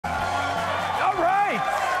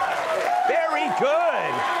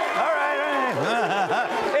good. All right.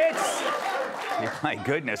 My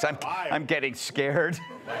goodness, I'm getting scared.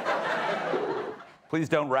 Please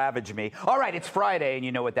don't ravage me. All right, it's Friday, and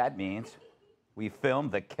you know what that means. We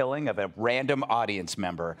filmed the killing of a random audience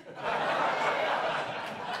member.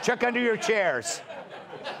 Check under your chairs.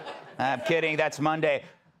 I'm kidding, that's Monday.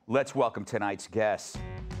 Let's welcome tonight's guest.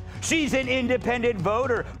 She's an independent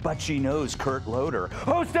voter, but she knows Kurt Loder,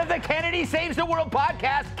 host of the Kennedy Saves the World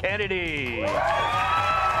podcast, Kennedy.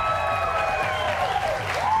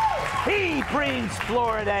 He brings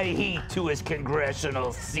Florida heat to his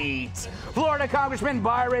congressional seat. Florida Congressman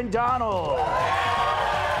Byron Donald.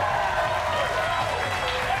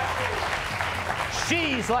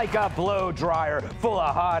 She's like a blow dryer, full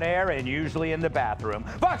of hot air and usually in the bathroom.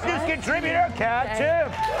 Fox News contributor Kat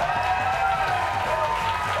Tiff.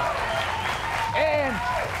 And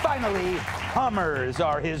finally, Hummers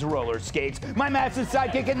are his roller skates. My massive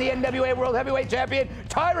sidekick in the NWA World Heavyweight Champion,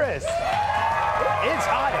 Tyrus. It's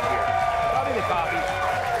hot in here. Probably the coffee.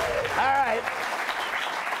 All right.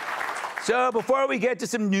 So before we get to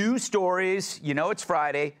some news stories, you know it's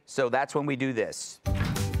Friday, so that's when we do this.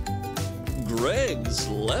 Greg's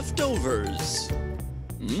Leftovers.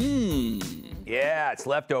 Yeah, it's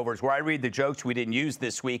Leftovers, where I read the jokes we didn't use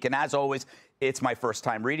this week. And as always, it's my first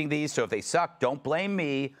time reading these, so if they suck, don't blame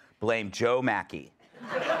me. Blame Joe Mackey.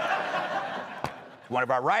 One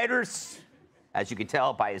of our writers, as you can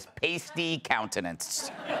tell by his pasty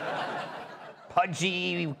countenance.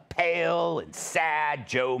 Pudgy, pale, and sad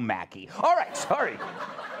Joe Mackey. All right, sorry.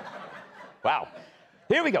 Wow.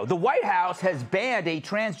 Here we go. The White House has banned a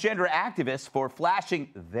transgender activist for flashing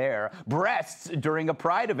their breasts during a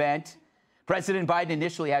Pride event. President Biden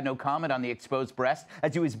initially had no comment on the exposed breast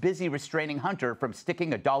as he was busy restraining Hunter from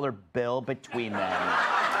sticking a dollar bill between them.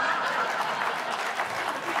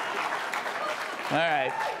 All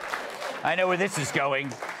right. I know where this is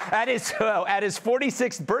going. At his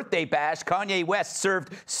 46th birthday bash, Kanye West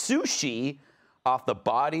served sushi off the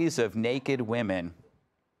bodies of naked women.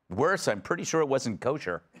 Worse, I'm pretty sure it wasn't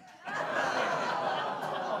kosher.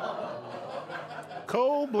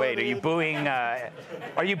 Cold-blooded. Wait,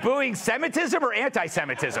 are you booing Semitism or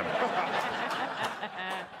anti-Semitism?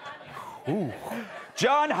 Ooh.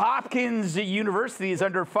 Johns Hopkins University is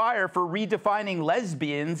under fire for redefining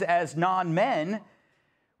lesbians as non-men,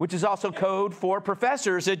 which is also code for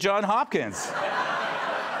professors at Johns Hopkins.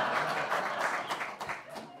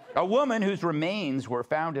 A woman whose remains were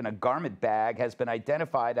found in a garment bag has been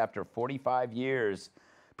identified after 45 years.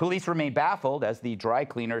 Police remain baffled as the dry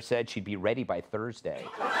cleaner said she'd be ready by Thursday.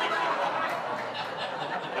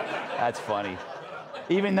 That's funny.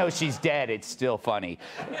 Even though she's dead, it's still funny.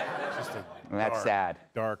 That's sad.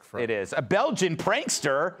 Dark Friday. It is. A Belgian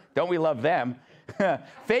prankster, don't we love them,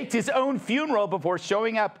 faked his own funeral before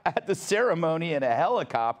showing up at the ceremony in a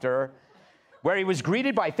helicopter, where he was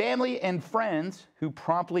greeted by family and friends who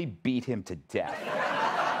promptly beat him to death.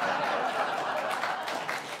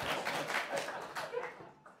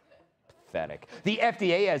 Pathetic. The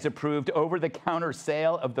FDA has approved over-the-counter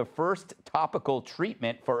sale of the first topical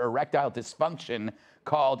treatment for erectile dysfunction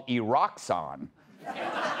called Eroxon.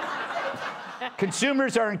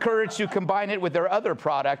 Consumers are encouraged to combine it with their other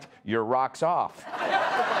product, Your Rocks Off.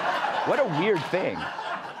 What a weird thing.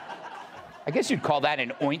 I guess you'd call that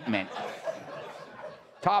an ointment.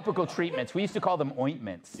 Topical treatments. We used to call them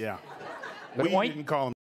ointments. Yeah. But We didn't call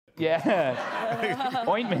them. Yeah.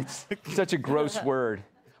 Ointments. Such a gross word.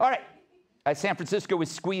 All right. As San Francisco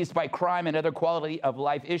is squeezed by crime and other quality of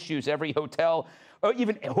life issues, every hotel, or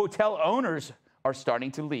even hotel owners, are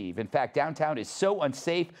starting to leave. In fact, downtown is so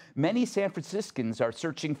unsafe, many San Franciscans are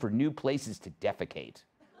searching for new places to defecate.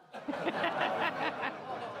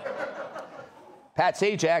 Pat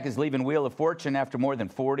Sajak is leaving Wheel of Fortune after more than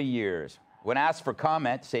 40 years. When asked for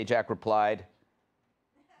comment, Sajak replied,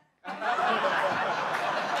 Yeah.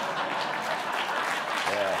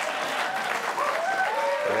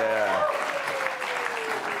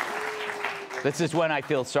 This is when I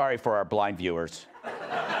feel sorry for our blind viewers.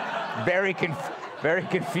 Very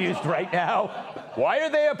confused right now. Why are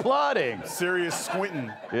they applauding? Serious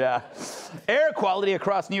squinting. Yeah. Air quality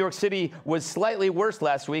across New York City was slightly worse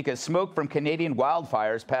last week as smoke from Canadian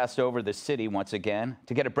wildfires passed over the city once again.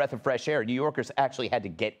 To get a breath of fresh air, New Yorkers actually had to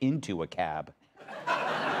get into a cab.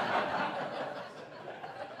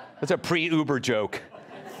 That's a pre-Uber joke.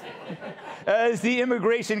 As the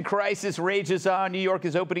immigration crisis rages on, New York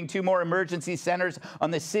is opening 2 more emergency centers on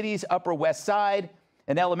the city's Upper West Side.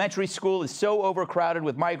 An elementary school is so overcrowded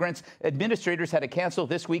with migrants, administrators had to cancel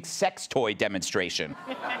this week's sex toy demonstration.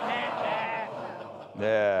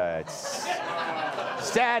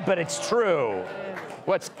 Sad, but it's true.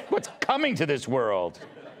 What's coming to this world?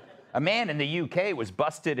 A man in the UK was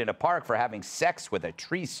busted in a park for having sex with a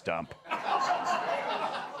tree stump.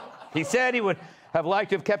 He said he would have liked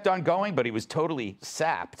to have kept on going, but he was totally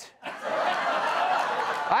sapped.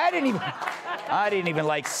 I didn't even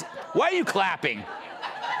like... Why are you clapping?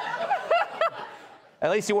 At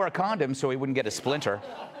least he wore a condom so he wouldn't get a splinter.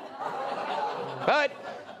 But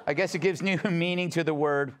I guess it gives new meaning to the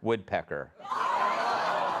word woodpecker.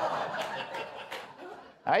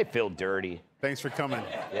 I feel dirty. Thanks for coming.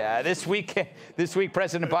 Yeah, this week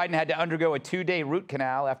President Biden had to undergo a 2-day root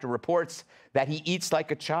canal after reports that he eats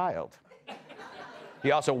like a child.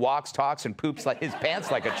 He also walks, talks, and poops like his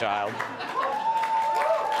pants like a child.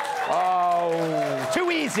 Oh,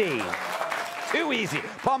 too easy. Too easy.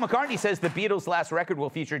 Paul McCartney says the Beatles' last record will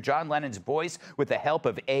feature John Lennon's voice with the help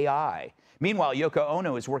of AI. Meanwhile, Yoko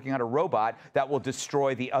Ono is working on a robot that will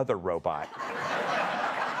destroy the other robot.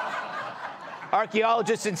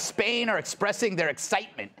 Archaeologists in Spain are expressing their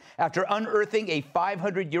excitement after unearthing a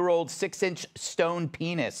 500-year-old 6-inch stone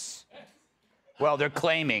penis. Well, they're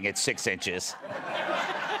claiming it's 6 inches.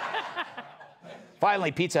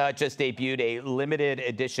 Finally, Pizza Hut just debuted a limited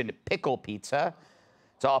edition pickle pizza.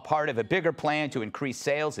 It's all part of a bigger plan to increase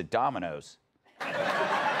sales at Domino's. All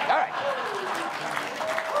right.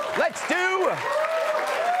 Let's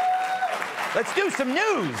do some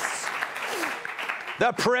news.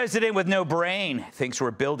 The president with no brain thinks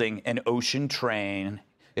we're building an ocean train.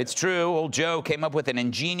 It's true, old Joe came up with an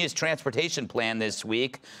ingenious transportation plan this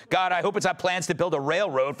week. God, I hope it's not plans to build a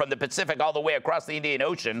railroad from the Pacific all the way across the Indian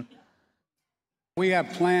Ocean. We have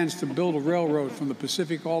plans to build a railroad from the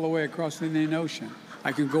Pacific all the way across the Indian Ocean.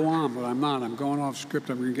 I can go on, but I'm not. I'm going off script.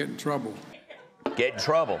 I'm going to get in trouble. Get in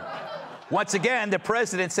trouble. Once again, the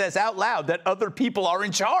president says out loud that other people are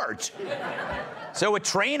in charge. So a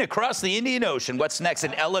train across the Indian Ocean. What's next?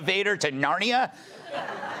 An elevator to Narnia?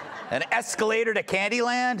 An escalator to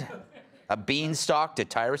Candyland? A beanstalk to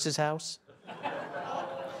Tyrus's house?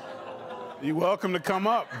 You're welcome to come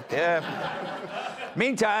up. Yeah.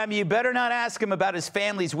 Meantime, you better not ask him about his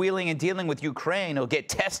family's wheeling and dealing with Ukraine. He'll get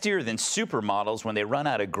testier than supermodels when they run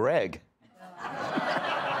out of Greg.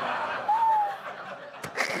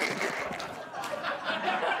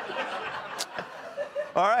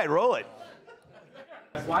 All right, roll it.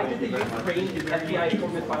 Why did the Ukraine FBI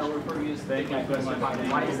informant file refer to you as the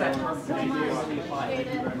Why is that term continuously applied?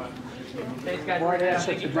 Thank you very much. Thanks, guys. Why that's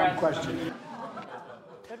such a dumb question?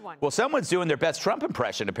 Well, someone's doing their best Trump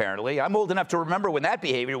impression, apparently. I'm old enough to remember when that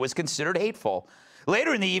behavior was considered hateful.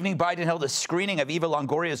 Later in the evening, Biden held a screening of Eva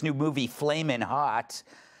Longoria's new movie, Flamin' Hot.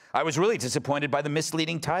 I was really disappointed by the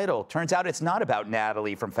misleading title. Turns out it's not about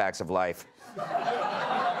Natalie from Facts of Life.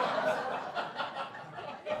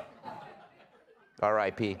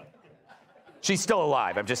 R.I.P. She's still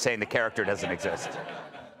alive. I'm just saying the character doesn't exist.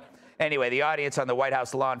 Anyway, the audience on the White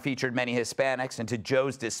House lawn featured many Hispanics, and to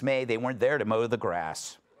Joe's dismay, they weren't there to mow the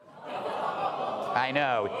grass. I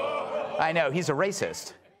know, he's a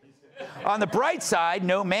racist. On the bright side,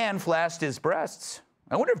 no man flashed his breasts.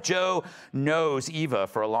 I wonder if Joe knows Eva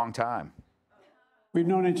for a long time. We've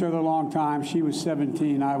known each other a long time. She was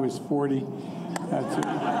 17, I was 40. That's it.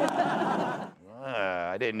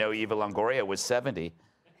 I didn't know Eva Longoria was 70.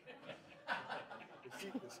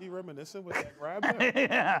 Is he reminiscent with that grab?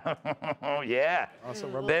 Yeah. Oh, yeah.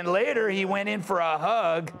 Then later, he went in for a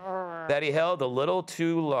hug that he held a little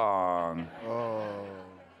too long. Oh.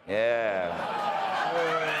 Yeah.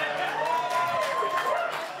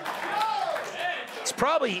 It's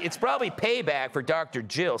probably payback for Dr.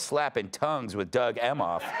 Jill slapping tongues with Doug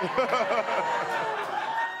Emhoff.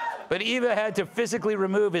 But Eva had to physically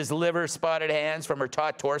remove his liver-spotted hands from her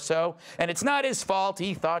taut torso, and it's not his fault.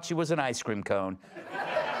 He thought she was an ice cream cone.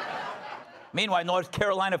 Meanwhile, North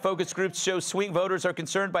Carolina focus groups show swing voters are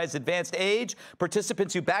concerned by his advanced age.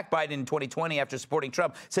 Participants who backed Biden in 2020 after supporting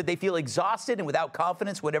Trump said they feel exhausted and without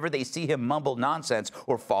confidence whenever they see him mumble nonsense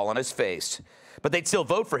or fall on his face. But they'd still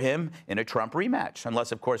vote for him in a Trump rematch,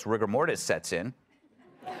 unless, of course, rigor mortis sets in.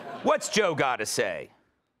 What's Joe got to say?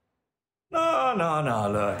 No,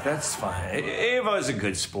 look, that's fine. Eva's a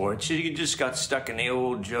good sport. She just got stuck in the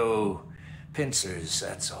old Joe pincers,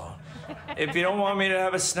 that's all. If you don't want me to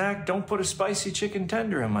have a snack, don't put a spicy chicken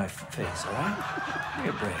tender in my face, all right? Give me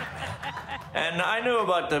a break, man. And I knew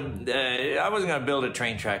about I wasn't going to build a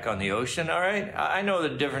train track on the ocean, all right? I know the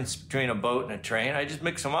difference between a boat and a train. I just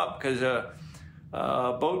mix them up because a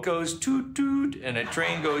boat goes toot-toot and a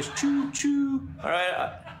train goes choo-choo, all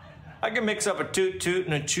right? I can mix up a toot-toot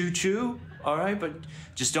and a choo-choo, all right? But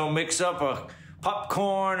just don't mix up a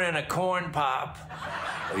popcorn and a corn pop,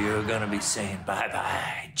 or you're gonna be saying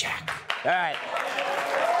bye-bye, Jack. All right.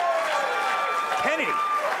 humanity.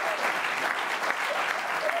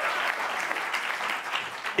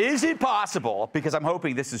 Is it possible, because I'm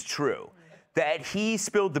hoping this is true, that he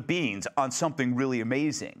spilled the beans on something really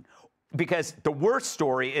amazing? Because the worst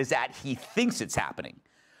story is that he thinks it's happening.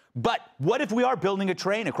 But what if we are building a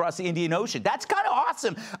train across the Indian Ocean? That's kind of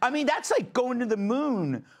awesome. I mean, that's like going to the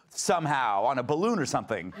moon somehow on a balloon or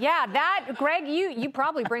something. Yeah, that, Greg, you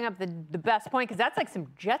probably bring up the best point, because that's like some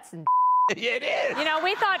Jetson. It is. You know,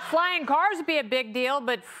 we thought flying cars would be a big deal,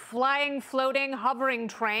 but flying, floating, hovering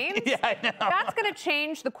trains? Yeah, I know. That's going to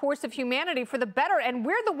change the course of humanity for the better, and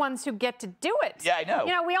we're the ones who get to do it. Yeah, I know.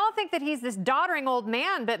 You know, we all think that he's this doddering old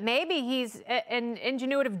man, but maybe he's an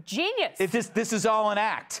ingenuitive genius. This is all an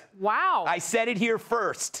act. Wow. I said it here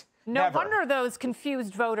first. No Never. wonder those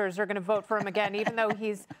confused voters are going to vote for him again, even though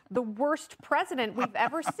he's the worst president we've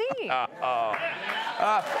ever seen. Hey.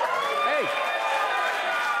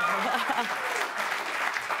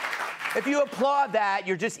 If you applaud that,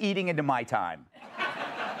 you're just eating into my time.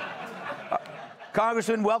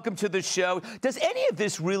 Congressman, welcome to the show. Does any of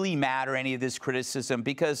this really matter, any of this criticism?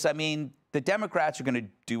 Because, I mean, the Democrats are going to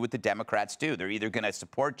do what the Democrats do. They're either going to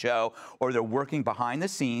support Joe or they're working behind the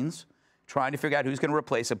scenes trying to figure out who's going to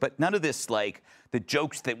replace him. But none of this, like, the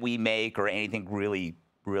jokes that we make or anything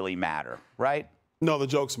really matter, right? No, the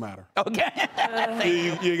jokes matter. Okay.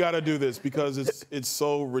 You got to do this because it's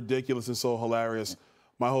so ridiculous and so hilarious.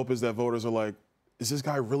 My hope is that voters are like, is this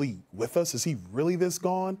guy really with us? Is he really this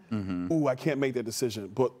gone? Mm-hmm. Ooh, I can't make that decision.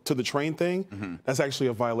 But to the train thing, that's actually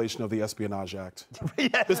a violation of the Espionage Act.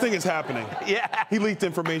 Yeah. This thing is happening. Yeah. He leaked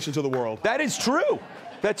information to the world. That is true.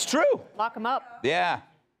 That's true. Lock him up. Yeah.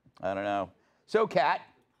 I don't know. So, Kat.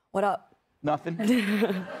 What up? Nothing.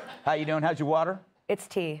 How you doing? How's your water? It's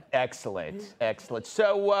tea. Excellent. Excellent.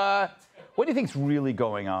 So, what do you think's really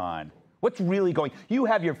going on? What's really going? You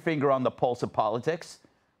have your finger on the pulse of politics.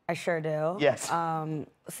 I sure do. Yes.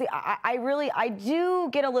 See, I do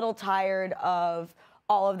get a little tired of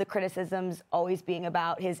all of the criticisms always being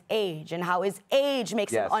about his age and how his age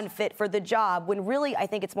makes him unfit for the job, when really I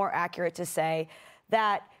think it's more accurate to say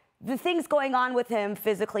that the things going on with him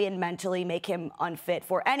physically and mentally make him unfit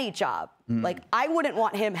for any job. Like, I wouldn't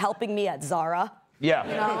want him helping me at Zara. Yeah.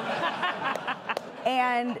 You know?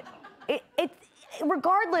 And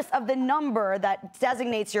regardless of the number that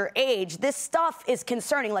designates your age, this stuff is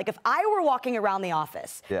concerning. Like, if I were walking around the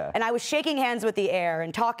office and I was shaking hands with the air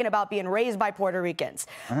and talking about being raised by Puerto Ricans,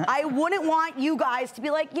 I wouldn't want you guys to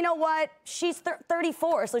be like, you know what, she's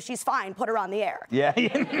 34, so she's fine, put her on the air. Yeah.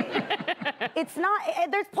 It's not,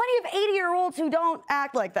 there's plenty of 80-year-olds who don't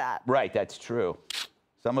act like that. Right, that's true.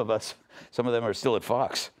 Some of them are still at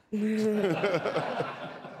Fox.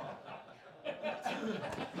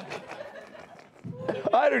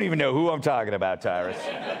 I don't even know who I'm talking about, Tyrus.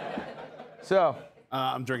 So.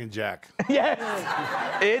 I'm drinking Jack. Yes.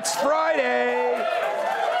 It's Friday.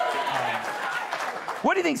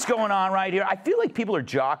 What do you think's going on right here? I feel like people are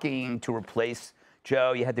jockeying to replace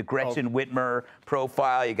Joe. You had the Gretchen Whitmer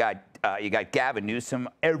profile. You got Gavin Newsom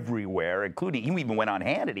everywhere, including, he even went on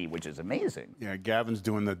Hannity, which is amazing. Yeah, Gavin's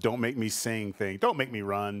doing the don't make me sing thing. Don't make me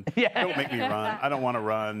run. Yeah. Don't make me run. I don't want to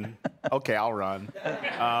run. Okay, I'll run.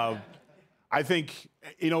 I think,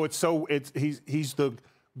 you know, he's the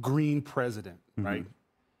green president, right?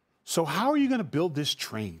 So how are you going to build this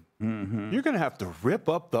train? You're going to have to rip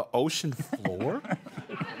up the ocean floor,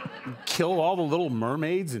 kill all the little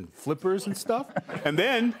mermaids and flippers and stuff, and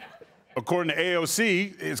then, according to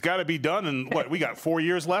AOC, it's got to be done in, what, we got 4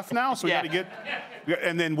 years left now? So we got to get,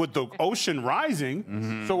 and then with the ocean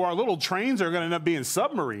rising, so our little trains are going to end up being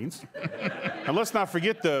submarines. And let's not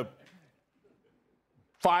forget the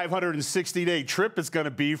 560-day trip it's going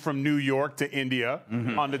to be from New York to India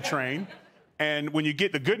on the train. And when you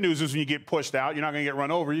get, the good news is when you get pushed out, you're not going to get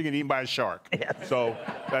run over, you're going to get eaten by a shark. Yeah. So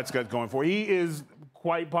that's good going for. He is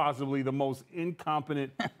quite possibly the most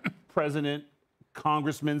incompetent president,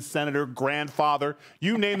 congressman, senator, grandfather,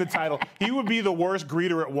 you name the title. He would be the worst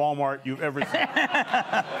greeter at Walmart you've ever seen.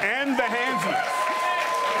 And the handsies.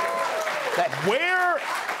 Where,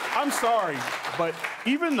 I'm sorry, but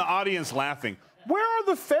even the audience laughing, where are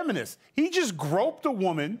the feminists? He just groped a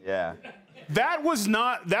woman. Yeah. That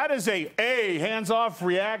is a hands-off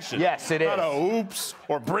reaction. Yes, it is. Not a oops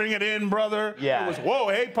or bring it in, brother. Yeah. It was, whoa,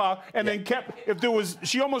 hey, Pop. And then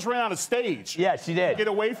she almost ran out of stage. Yeah, she did. Get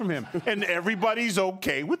away from him. And everybody's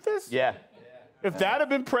okay with this? Yeah. If that had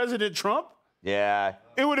been President Trump, yeah,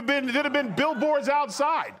 there'd have been billboards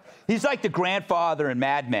outside. He's like the grandfather in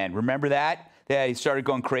Mad Men. Remember that? Yeah, he started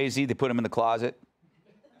going crazy. They put him in the closet.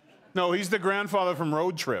 No, he's the grandfather from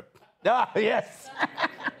Road Trip. Ah, yes.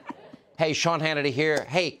 Hey, Sean Hannity here.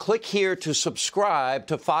 Hey, click here to subscribe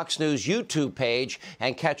to Fox News YouTube page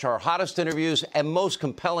and catch our hottest interviews and most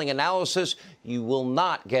compelling analysis. You will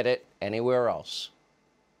not get it anywhere else.